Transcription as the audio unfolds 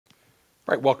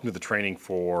All right, welcome to the training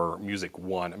for Music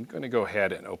 1. I'm going to go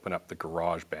ahead and open up the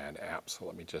GarageBand app. So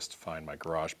let me just find my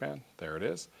GarageBand. There it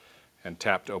is. And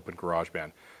tap to open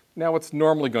GarageBand. Now what's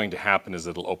normally going to happen is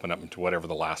it'll open up into whatever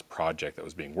the last project that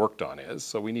was being worked on is.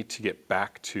 So we need to get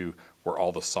back to where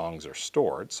all the songs are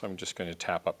stored. So I'm just going to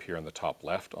tap up here in the top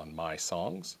left on My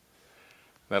Songs.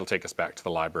 That'll take us back to the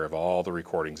library of all the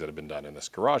recordings that have been done in this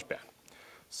GarageBand.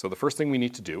 So the first thing we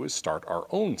need to do is start our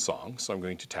own song. So I'm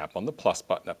going to tap on the plus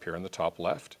button up here in the top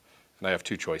left. And I have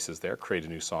two choices there, create a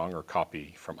new song or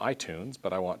copy from iTunes,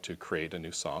 but I want to create a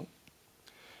new song.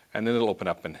 And then it'll open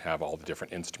up and have all the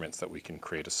different instruments that we can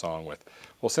create a song with.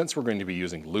 Well, since we're going to be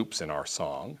using loops in our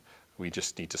song, we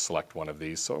just need to select one of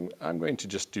these. So I'm going to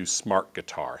just do Smart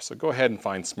Guitar. So go ahead and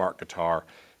find Smart Guitar,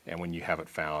 and when you have it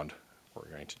found, we're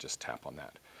going to just tap on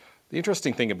that. The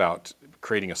interesting thing about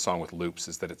creating a song with loops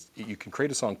is that you can create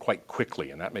a song quite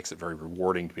quickly, and that makes it very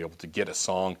rewarding to be able to get a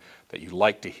song that you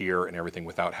like to hear and everything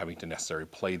without having to necessarily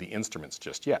play the instruments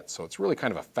just yet. So it's really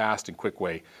kind of a fast and quick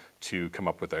way to come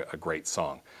up with a great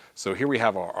song. So here we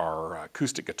have our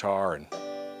acoustic guitar, and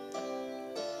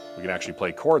we can actually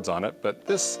play chords on it, but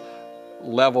this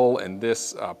level and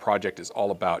this project is all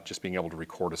about just being able to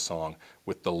record a song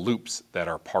with the loops that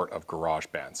are part of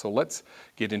GarageBand. So let's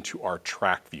get into our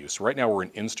track view. So right now we're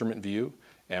in instrument view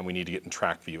and we need to get in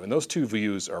track view. And those two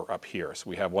views are up here.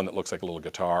 So we have one that looks like a little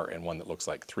guitar and one that looks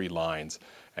like three lines.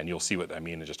 And you'll see what I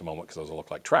mean in just a moment because those will look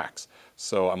like tracks.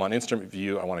 So I'm on instrument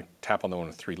view. I want to tap on the one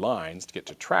with three lines to get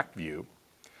to track view.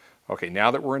 Okay, now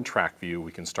that we're in track view,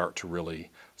 we can start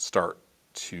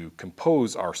to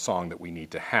compose our song that we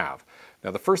need to have.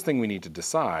 Now the first thing we need to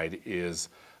decide is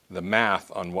the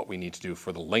math on what we need to do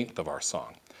for the length of our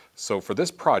song. So for this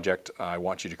project, I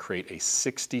want you to create a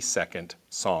 60-second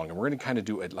song, and we're going to kind of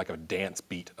do it like a dance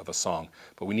beat of a song,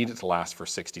 but we need it to last for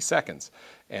 60 seconds.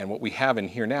 And what we have in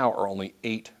here now are only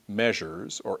 8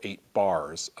 measures or 8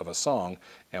 bars of a song,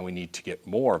 and we need to get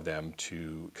more of them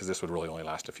because this would really only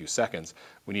last a few seconds,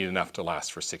 we need enough to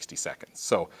last for 60 seconds.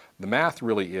 So the math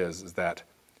really is that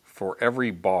for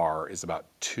every bar is about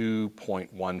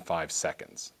 2.15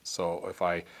 seconds. So if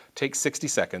I take 60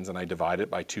 seconds and I divide it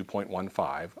by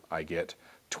 2.15, I get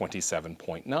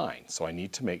 27.9. So I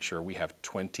need to make sure we have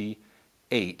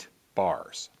 28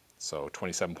 bars. So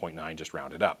 27.9, just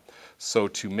round it up. So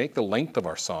to make the length of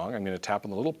our song, I'm going to tap on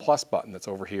the little plus button that's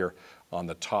over here on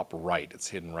the top right. It's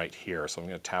hidden right here. So I'm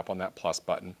going to tap on that plus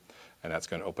button, and that's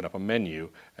going to open up a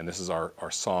menu, and this is our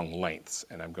song lengths.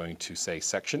 And I'm going to say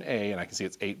section A, and I can see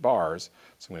it's 8 bars,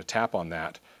 so I'm going to tap on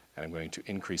that, and I'm going to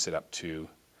increase it up to,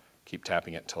 keep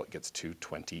tapping it until it gets to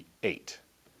 28.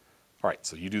 All right,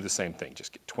 so you do the same thing,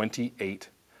 just get 28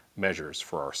 measures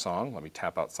for our song. Let me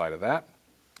tap outside of that.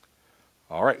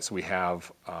 All right, so we have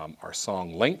our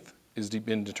song length has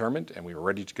been determined, and we are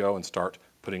ready to go and start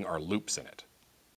putting our loops in it.